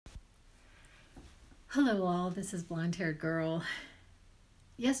Hello, all. This is Blonde Haired Girl.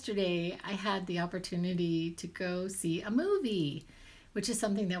 Yesterday, I had the opportunity to go see a movie, which is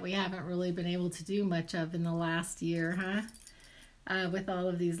something that we haven't really been able to do much of in the last year, huh? With all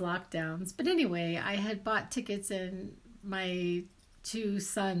of these lockdowns. But anyway, I had bought tickets, and my two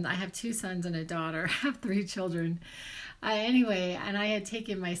sons, I have two sons and a daughter, I have three children. Anyway, and I had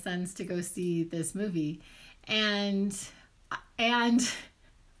taken my sons to go see this movie. And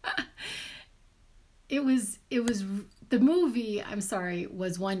it was the movie, I'm sorry,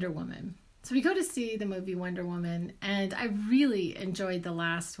 was Wonder Woman. So we go to see the movie Wonder Woman, and I really enjoyed the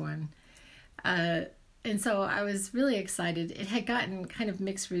last one. And so I was really excited. It had gotten kind of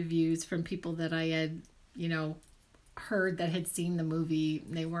mixed reviews from people that I had, heard that had seen the movie.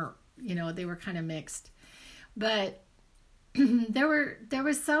 They weren't, they were kind of mixed. But there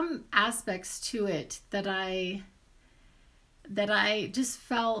were some aspects to it that I just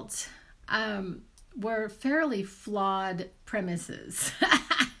felt were fairly flawed premises.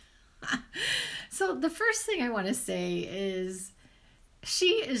 So the first thing I want to say is she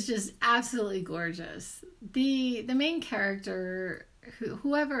is just absolutely gorgeous. The main character,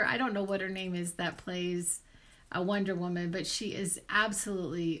 whoever, I don't know what her name is, that plays a Wonder Woman, but she is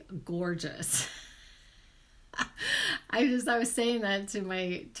absolutely gorgeous. I was saying that to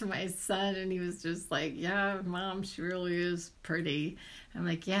my son, and he was just like, "Yeah, Mom, she really is pretty." I'm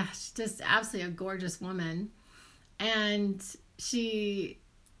like, "Yeah, she's just absolutely a gorgeous woman." And I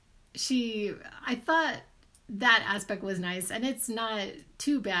thought that aspect was nice, and it's not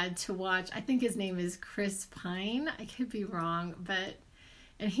too bad to watch. I think his name is Chris Pine. I could be wrong,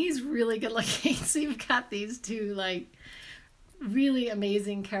 and he's really good looking. So you've got these two really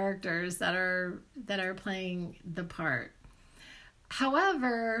amazing characters that are playing the part.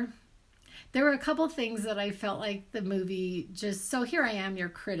 However, there were a couple things that I felt like the movie just, so here I am, your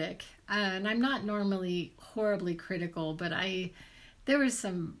critic, and I'm not normally horribly critical, but there were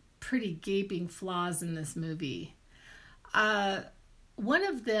some pretty gaping flaws in this movie. One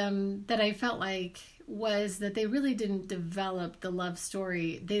of them that I felt like was that they really didn't develop the love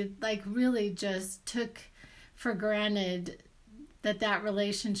story. They really just took for granted that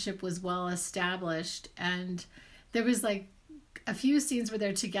relationship was well established, and there was a few scenes where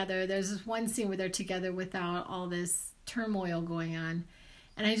they're together. There's this one scene where they're together without all this turmoil going on,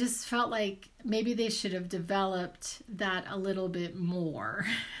 and I just felt like maybe they should have developed that a little bit more.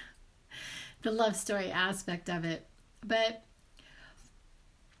 The love story aspect of it. But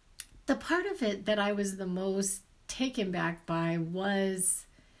the part of it that I was the most taken back by was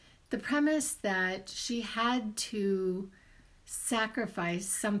the premise that she had to sacrifice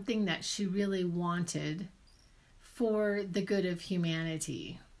something that she really wanted for the good of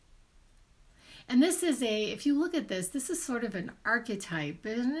humanity. And this is if you look at this is sort of an archetype,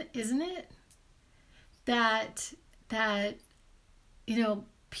 isn't it? That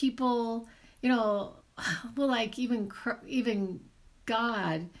people, well, even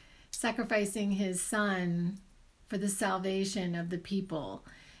God sacrificing his son for the salvation of the people.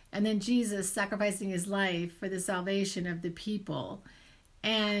 And then Jesus sacrificing his life for the salvation of the people.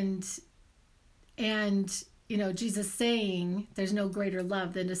 And Jesus saying there's no greater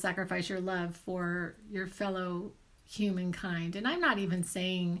love than to sacrifice your love for your fellow humankind. And I'm not even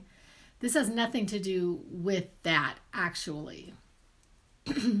saying this has nothing to do with that, actually.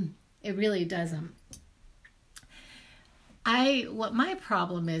 It really doesn't. What my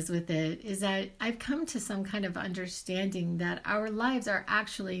problem is with it is that I've come to some kind of understanding that our lives are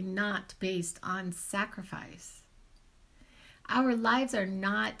actually not based on sacrifice. Our lives are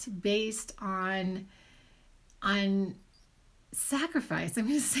not based on sacrifice. I'm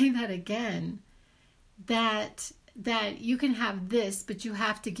going to say that again. That you can have this, but you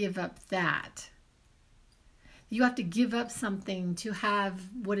have to give up that. You have to give up something to have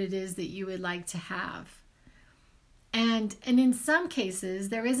what it is that you would like to have. And in some cases,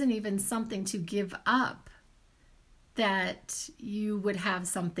 there isn't even something to give up that you would have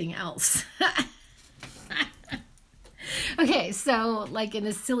something else. Okay, so in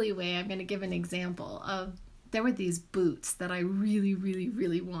a silly way, I'm going to give an example of, there were these boots that I really, really,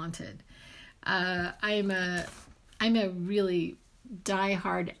 really wanted. I'm a really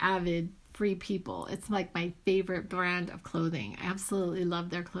diehard, avid Free People. It's my favorite brand of clothing. I absolutely love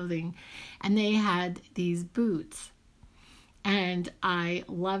their clothing. And they had these boots, and I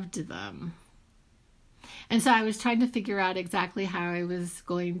loved them. And so I was trying to figure out exactly how I was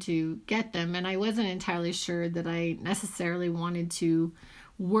going to get them, and I wasn't entirely sure that I necessarily wanted to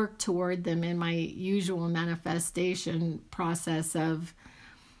work toward them in my usual manifestation process of,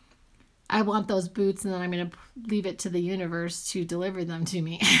 I want those boots, and then I'm going to leave it to the universe to deliver them to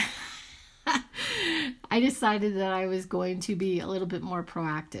me. I decided that I was going to be a little bit more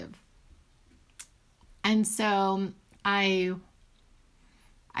proactive. And so I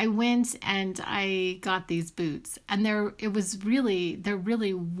went and I got these boots, and there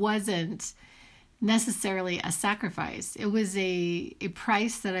really wasn't necessarily a sacrifice. It was a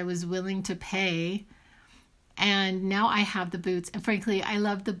price that I was willing to pay. And now I have the boots. And frankly, I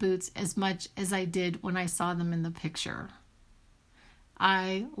love the boots as much as I did when I saw them in the picture.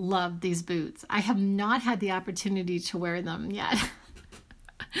 I love these boots. I have not had the opportunity to wear them yet.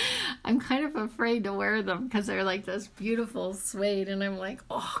 I'm kind of afraid to wear them because they're like this beautiful suede. And I'm like,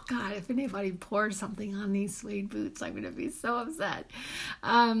 oh God, if anybody pours something on these suede boots, I'm going to be so upset.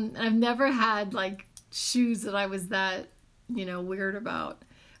 I've never had like shoes that I was that, weird about.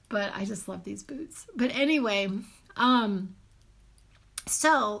 But I just love these boots. But anyway,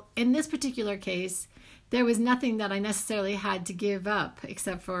 so in this particular case, there was nothing that I necessarily had to give up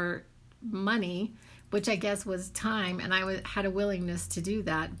except for money, which I guess was time, and I had a willingness to do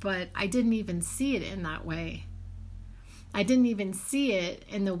that. But I didn't even see it in that way. I didn't even see it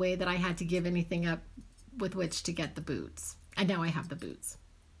in the way that I had to give anything up with which to get the boots. And now I have the boots.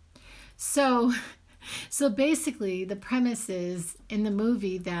 So basically, the premise is in the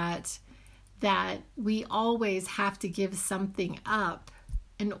movie that we always have to give something up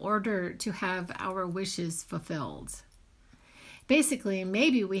in order to have our wishes fulfilled. Basically,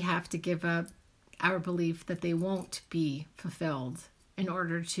 maybe we have to give up our belief that they won't be fulfilled in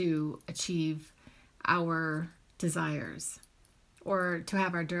order to achieve our desires, or to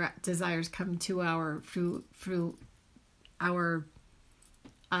have our desires come to our through our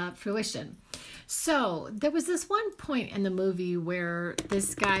fruition. So there was this one point in the movie where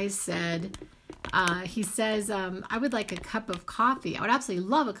this guy said, he says, I would like a cup of coffee. I would absolutely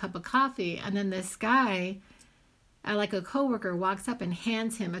love a cup of coffee. And then this guy, like a coworker, walks up and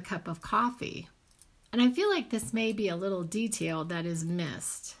hands him a cup of coffee. And I feel like this may be a little detail that is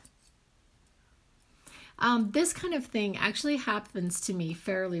missed. This kind of thing actually happens to me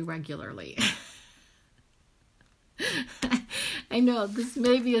fairly regularly. I know this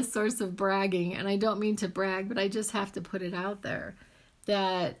may be a source of bragging, and I don't mean to brag, but I just have to put it out there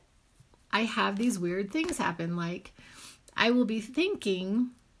that I have these weird things happen. Like, I will be thinking,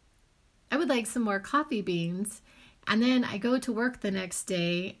 I would like some more coffee beans, and then I go to work the next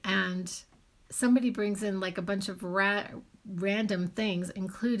day, and somebody brings in like a bunch of random things,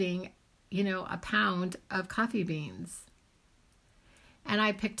 including, a pound of coffee beans. And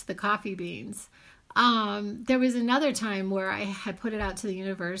I picked the coffee beans. There was another time where I had put it out to the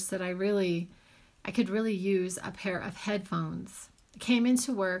universe that I could really use a pair of headphones. I came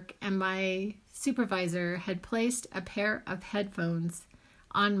into work and my supervisor had placed a pair of headphones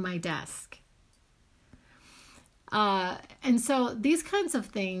on my desk. And so these kinds of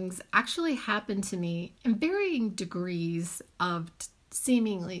things actually happen to me in varying degrees of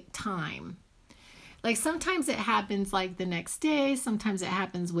seemingly time. Like sometimes it happens like the next day, sometimes it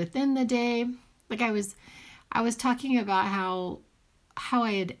happens within the day. Like I was talking about how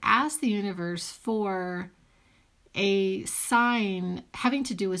I had asked the universe for a sign having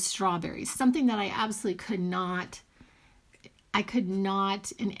to do with strawberries, something that I absolutely could not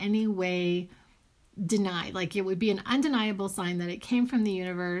in any way deny. Like it would be an undeniable sign that it came from the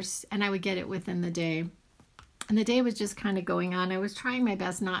universe and I would get it within the day. And the day was just kind of going on. I was trying my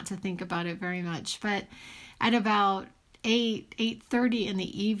best not to think about it very much, but at about 8:30 in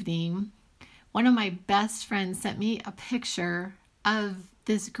the evening, one of my best friends sent me a picture of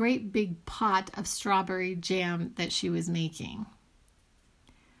this great big pot of strawberry jam that she was making.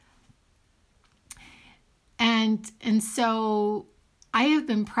 And so I have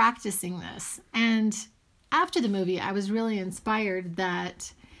been practicing this. And after the movie, I was really inspired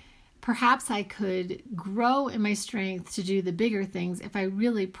that perhaps I could grow in my strength to do the bigger things if I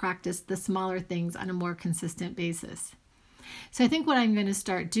really practiced the smaller things on a more consistent basis. So I think what I'm going to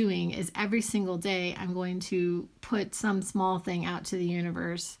start doing is every single day I'm going to put some small thing out to the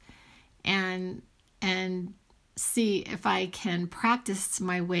universe and see if I can practice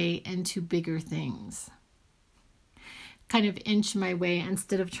my way into bigger things. Kind of inch my way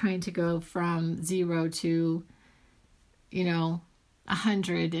instead of trying to go from 0 to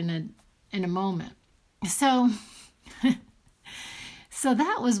 100 in a moment. So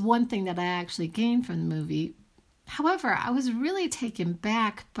that was one thing that I actually gained from the movie. However, I was really taken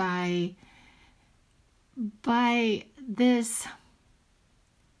back by this.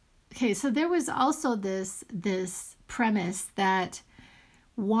 Okay, so there was also this premise that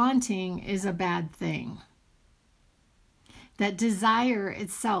wanting is a bad thing. That desire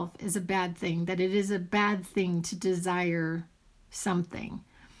itself is a bad thing. That it is a bad thing to desire something.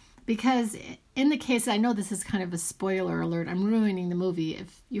 because in the case, I know this is kind of a spoiler alert. I'm ruining the movie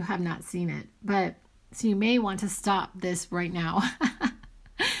if you have not seen it, but so you may want to stop this right now.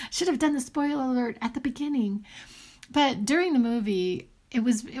 Should have done the spoiler alert at the beginning. But during the movie, it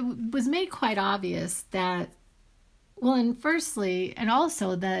was made quite obvious that, well, and firstly, and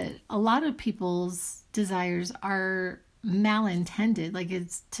also that a lot of people's desires are malintended. Like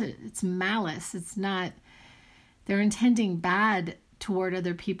it's malice. It's not, they're intending bad toward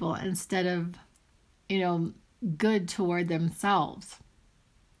other people instead of, good toward themselves.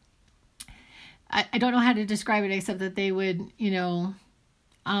 I don't know how to describe it except that they would, and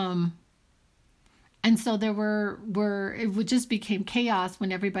so it just became chaos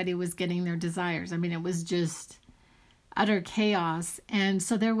when everybody was getting their desires. I mean, it was just utter chaos. And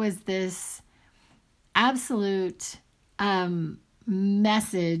so there was this absolute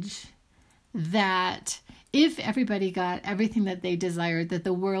message that if everybody got everything that they desired, that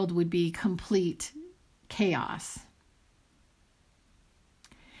the world would be complete chaos.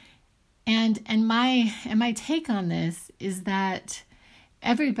 And my take on this is that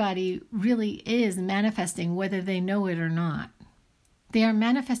everybody really is manifesting whether they know it or not. They are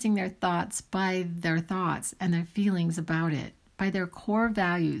manifesting their thoughts by their thoughts and their feelings about it, by their core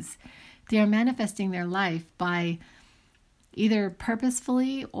values. They are manifesting their life by either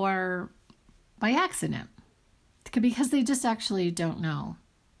purposefully or by accident, because they just actually don't know,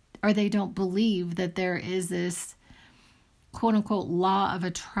 or they don't believe that there is this quote unquote law of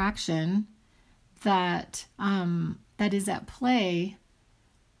attraction that is at play,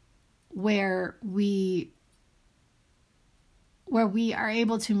 where we are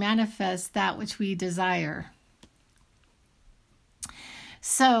able to manifest that which we desire.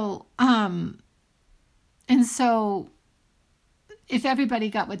 So, and so if everybody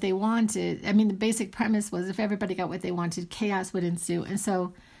got what they wanted, I mean, the basic premise was if everybody got what they wanted, chaos would ensue. And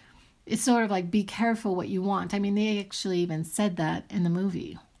so it's sort of like, be careful what you want. I mean, they actually even said that in the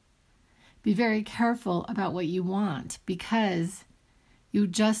movie. Be very careful about what you want, because you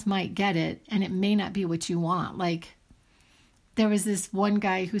just might get it and it may not be what you want. Like, there was this one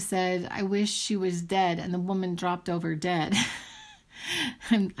guy who said, I wish she was dead, and the woman dropped over dead.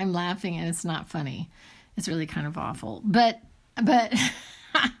 I'm laughing and it's not funny. It's really kind of awful. But I'm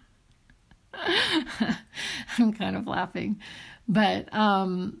kind of laughing. But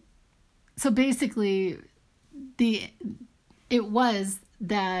so basically it was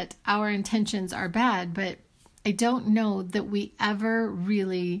that our intentions are bad, but I don't know that we ever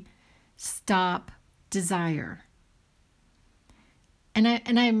really stop desire.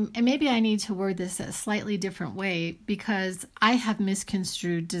 And maybe I need to word this a slightly different way, because I have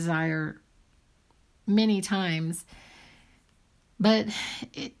misconstrued desire many times. But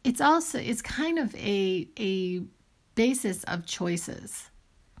it's kind of a basis of choices.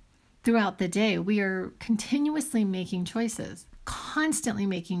 Throughout the day, we are continuously making choices, constantly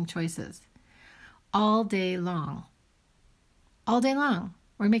making choices, all day long. All day long.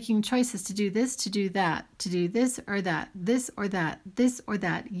 We're making choices to do this, to do that, to do this or that, this or that, this or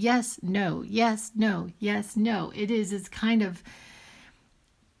that. Yes, no, yes, no, yes, no. It's kind of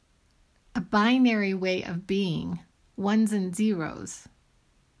a binary way of being, ones and zeros.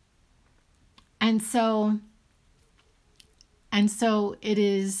 And so it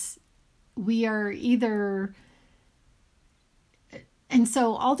is, we are either, and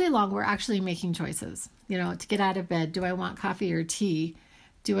so all day long we're actually making choices, to get out of bed. Do I want coffee or tea?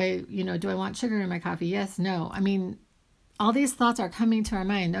 Do I want sugar in my coffee? Yes, no. I mean, all these thoughts are coming to our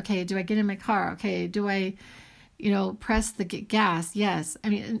mind. Okay, do I get in my car? Okay, do I, press the gas? Yes. I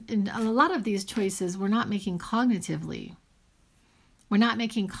mean, and a lot of these choices we're not making cognitively. We're not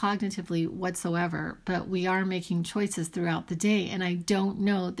making cognitively whatsoever, but we are making choices throughout the day. And I don't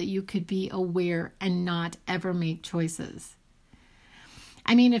know that you could be aware and not ever make choices.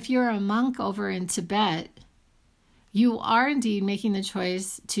 I mean, if you're a monk over in Tibet, you are indeed making the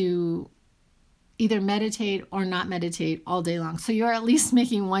choice to either meditate or not meditate all day long. So you're at least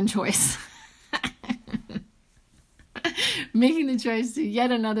making one choice. Making the choice to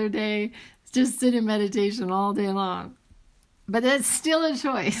yet another day just sit in meditation all day long. But that's still a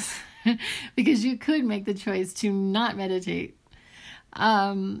choice, because you could make the choice to not meditate.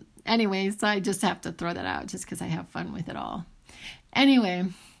 Anyway, so I just have to throw that out just because I have fun with it all. Anyway,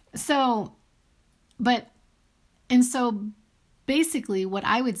 so basically what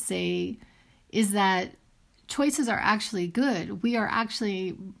I would say is that choices are actually good. We are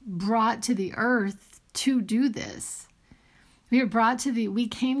actually brought to the earth to do this. We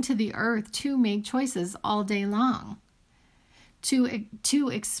came to the earth to make choices all day long, to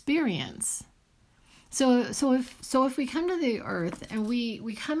experience. So if we come to the earth and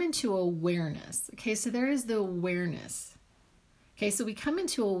we come into awareness, okay, so there is the awareness. Okay, so we come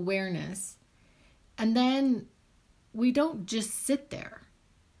into awareness, and then we don't just sit there.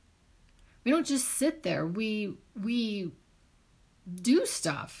 We don't just sit there. We do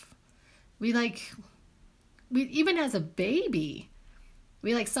stuff. We even as a baby,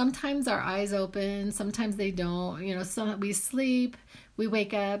 we sometimes our eyes open, sometimes they don't. We sleep, we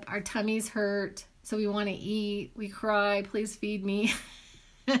wake up, our tummies hurt, so we want to eat, we cry, please feed me.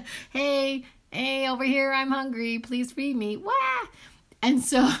 hey, over here, I'm hungry, please feed me. Wah! And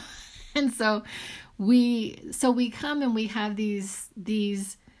so we come and we have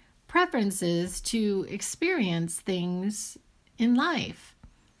these preferences to experience things in life.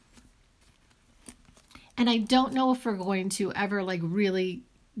 And I don't know if we're going to ever really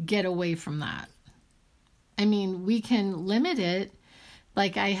get away from that. I mean, we can limit it.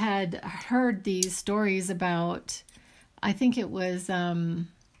 I had heard these stories about, I think it was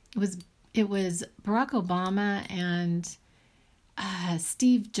Barack Obama and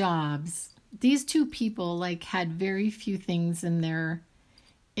Steve Jobs. These two people had very few things in their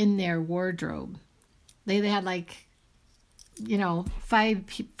wardrobe. They had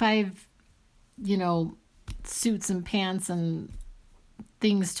five suits and pants and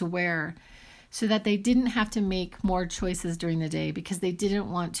things to wear, so that they didn't have to make more choices during the day, because they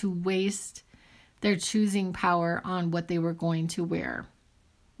didn't want to waste their choosing power on what they were going to wear.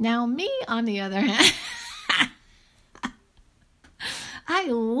 Now, me, on the other hand, I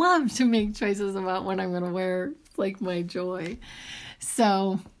love to make choices about what I'm going to wear. It's my joy.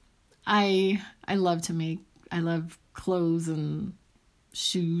 So I love clothes and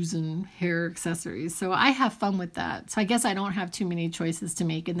shoes and hair accessories. So I have fun with that. So I guess I don't have too many choices to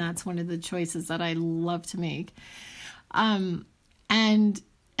make, and that's one of the choices that I love to make. And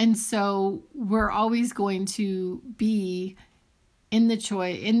so we're always going to be in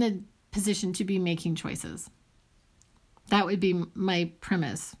the position to be making choices. That would be my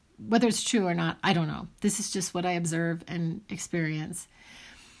premise. Whether it's true or not, I don't know. This is just what I observe and experience.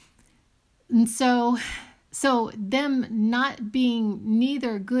 And so them not being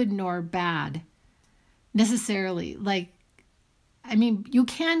neither good nor bad necessarily. You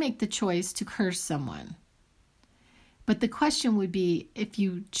can make the choice to curse someone. But the question would be, if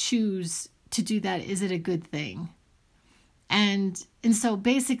you choose to do that, is it a good thing? And so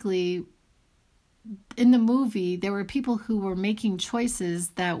basically, in the movie, there were people who were making choices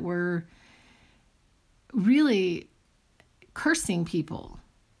that were really cursing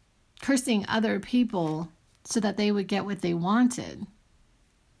other people, so that they would get what they wanted.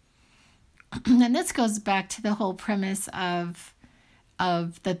 And this goes back to the whole premise of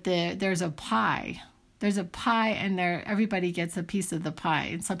that there's a pie. There's a pie, and everybody gets a piece of the pie.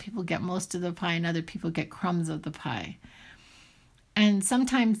 And some people get most of the pie, and other people get crumbs of the pie. And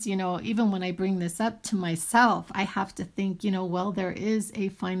sometimes, even when I bring this up to myself, I have to think, there is a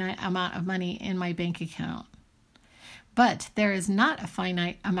finite amount of money in my bank account. But there is not a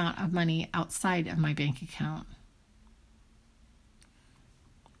finite amount of money outside of my bank account.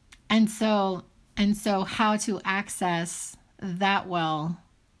 And so how to access that well.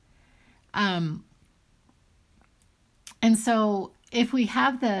 And so if we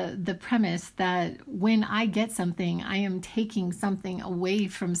have the premise that when I get something, I am taking something away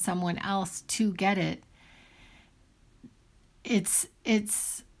from someone else to get it, it's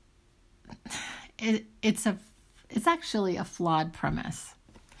actually a flawed premise.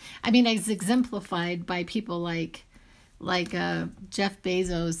 I mean, it's exemplified by people like Jeff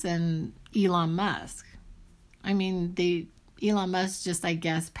Bezos and Elon Musk. I mean, Elon Musk just, I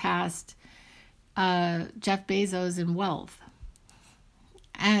guess, passed Jeff Bezos in wealth.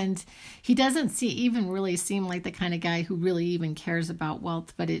 And he doesn't even really seem like the kind of guy who really even cares about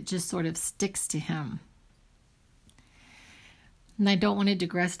wealth, but it just sort of sticks to him. And I don't want to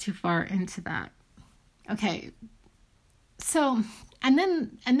digress too far into that. Okay. So, and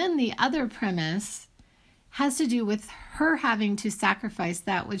then the other premise has to do with her having to sacrifice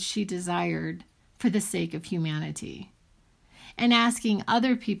that which she desired for the sake of humanity, and asking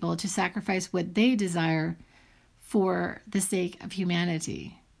other people to sacrifice what they desire for the sake of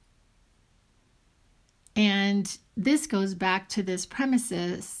humanity. And this goes back to this premise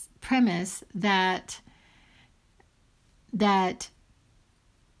that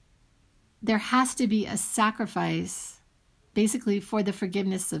there has to be a sacrifice, basically, for the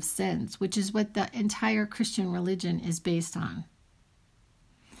forgiveness of sins, which is what the entire Christian religion is based on.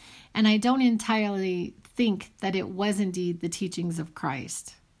 And I don't entirely think that it was indeed the teachings of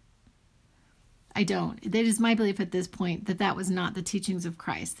Christ. I don't. It is my belief at this point that was not the teachings of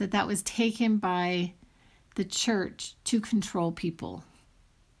Christ, that was taken by the church to control people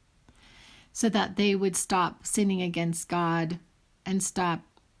so that they would stop sinning against God and stop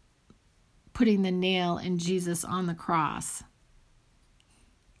putting the nail in Jesus on the cross.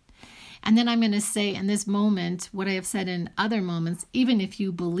 And then I'm going to say in this moment what I have said in other moments, even if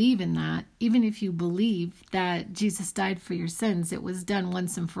you believe in that, even if you believe that Jesus died for your sins, it was done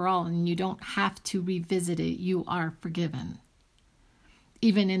once and for all, and you don't have to revisit it, you are forgiven,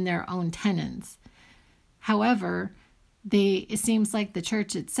 even in their own tenets. However, it seems like the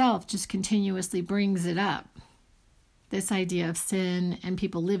church itself just continuously brings it up. This idea of sin and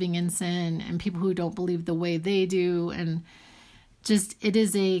people living in sin and people who don't believe the way they do, and just, it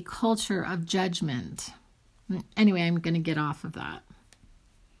is a culture of judgment. Anyway, I'm going to get off of that.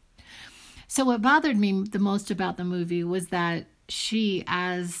 So what bothered me the most about the movie was that she,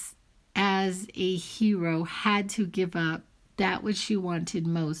 as a hero, had to give up that which she wanted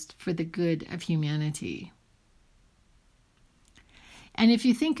most for the good of humanity. And if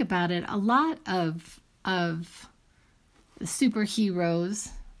you think about it, a lot of superheroes,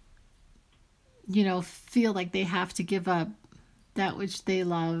 feel like they have to give up that which they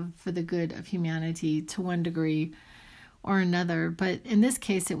love for the good of humanity to one degree or another. But in this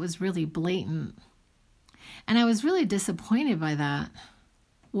case, it was really blatant. And I was really disappointed by that.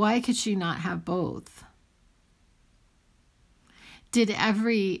 Why could she not have both? Did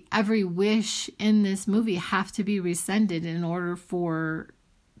every wish in this movie have to be rescinded in order for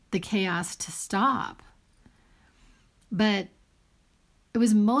the chaos to stop? But it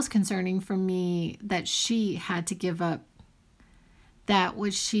was most concerning for me that she had to give up that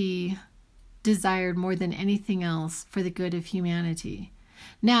which she desired more than anything else for the good of humanity.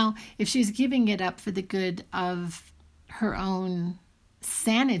 Now, if she's giving it up for the good of her own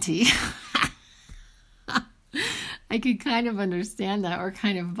sanity, I could kind of understand that or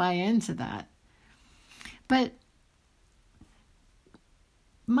kind of buy into that. But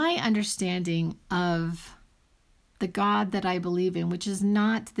my understanding of the God that I believe in, which is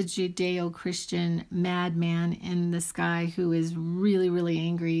not the Judeo-Christian madman in the sky who is really, really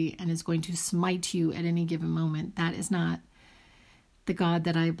angry and is going to smite you at any given moment. That is not the God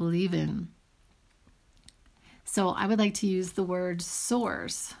that I believe in. So I would like to use the word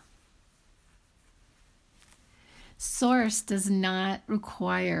source. Source does not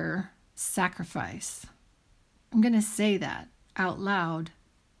require sacrifice. I'm going to say that out loud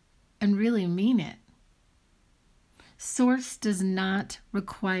and really mean it. Source does not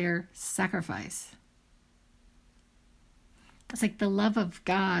require sacrifice. It's like the love of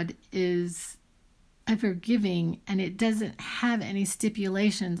God is ever giving, and it doesn't have any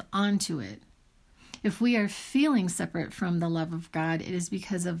stipulations onto it. If we are feeling separate from the love of God, it is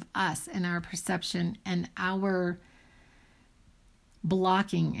because of us and our perception and our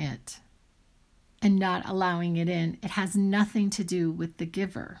blocking it and not allowing it in. It has nothing to do with the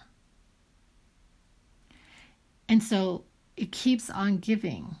giver. And so it keeps on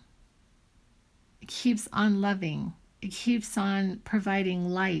giving. It keeps on loving. It keeps on providing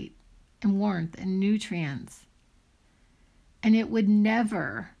light and warmth and nutrients. And it would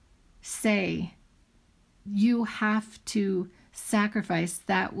never say, you have to sacrifice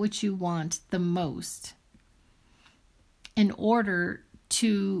that which you want the most in order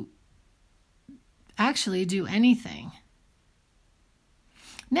to actually do anything.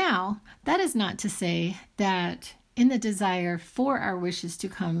 Now, that is not to say that in the desire for our wishes to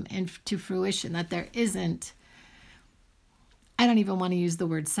come into fruition, that there isn't, I don't even want to use the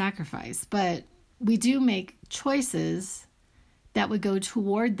word sacrifice, but we do make choices that would go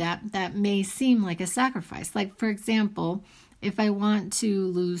toward that may seem like a sacrifice. Like, for example, if I want to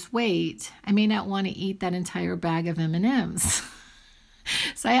lose weight, I may not want to eat that entire bag of M&Ms.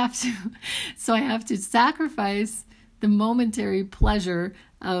 So I have to sacrifice the momentary pleasure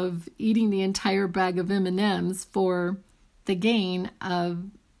of eating the entire bag of M&Ms for the gain of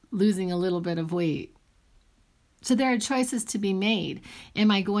losing a little bit of weight. So there are choices to be made.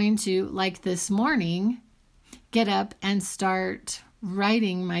 Am I going to, like this morning, get up and start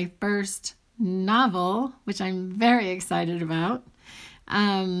writing my first novel, which I'm very excited about,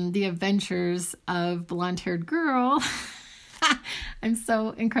 The Adventures of Blonde-Haired Girl. I'm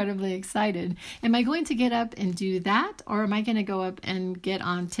so incredibly excited. Am I going to get up and do that? Or am I going to go up and get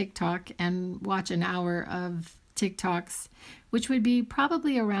on TikTok and watch an hour of TikToks, which would be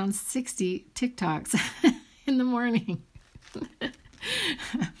probably around 60 TikToks in the morning?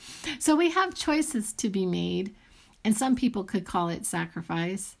 So we have choices to be made, and some people could call it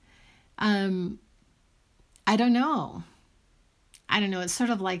sacrifice. I don't know. It's sort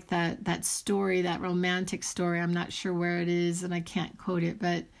of like that story, that romantic story. I'm not sure where it is and I can't quote it,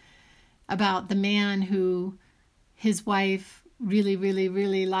 but about the man who his wife really, really,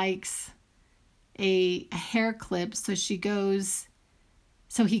 really likes a hair clip. So he goes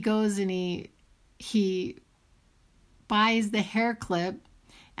and he buys the hair clip,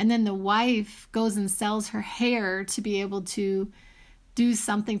 and then the wife goes and sells her hair to be able to do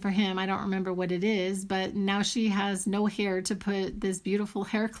something for him. I don't remember what it is, but now she has no hair to put this beautiful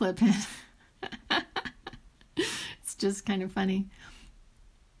hair clip in. It's just kind of funny.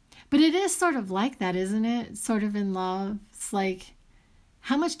 But it is sort of like that, isn't it? Sort of in love. It's like,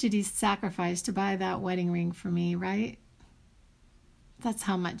 how much did he sacrifice to buy that wedding ring for me, right? That's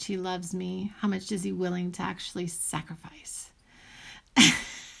how much he loves me. How much is he willing to actually sacrifice?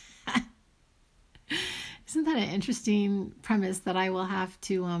 Isn't that an interesting premise that I will have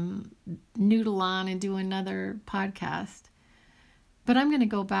to noodle on and do another podcast? But I'm going to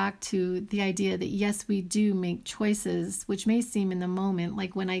go back to the idea that, yes, we do make choices, which may seem in the moment,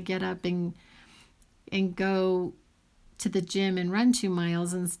 like when I get up and go to the gym and run 2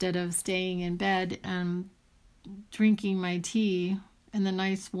 miles instead of staying in bed and drinking my tea in the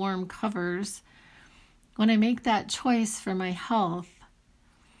nice warm covers. When I make that choice for my health,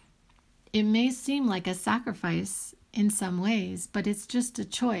 it may seem like a sacrifice in some ways, but it's just a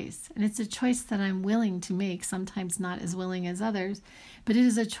choice. And it's a choice that I'm willing to make, sometimes not as willing as others, but it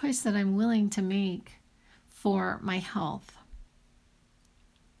is a choice that I'm willing to make for my health.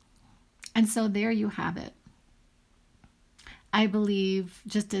 And so there you have it. I believe,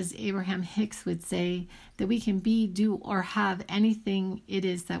 just as Abraham Hicks would say, that we can be, do, or have anything it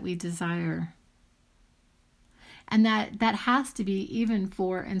is that we desire. And that has to be even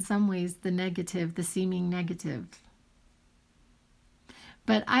for, in some ways, the negative, the seeming negative.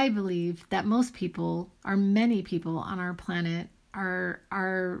 But I believe that most people, or many people on our planet,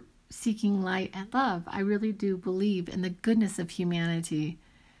 are seeking light and love. I really do believe in the goodness of humanity.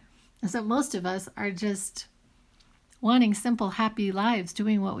 And so most of us are just wanting simple, happy lives,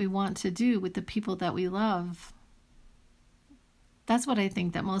 doing what we want to do with the people that we love. That's what I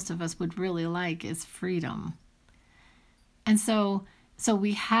think that most of us would really like, is freedom. And so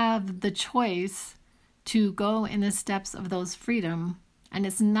we have the choice to go in the steps of those freedom, and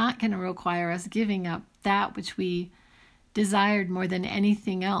it's not going to require us giving up that which we desired more than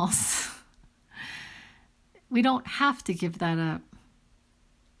anything else. We don't have to give that up.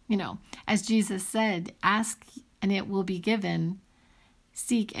 You know, as Jesus said, ask and it will be given.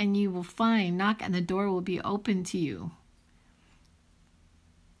 Seek and you will find. Knock and the door will be open to you.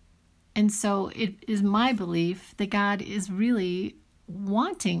 And so it is my belief that God is really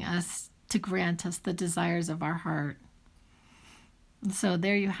wanting us to grant us the desires of our heart. And so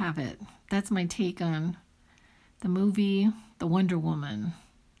there you have it. That's my take on the movie, The Wonder Woman.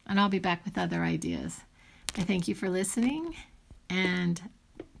 And I'll be back with other ideas. I thank you for listening. And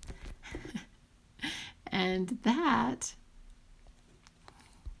that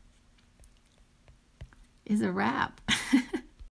is a wrap.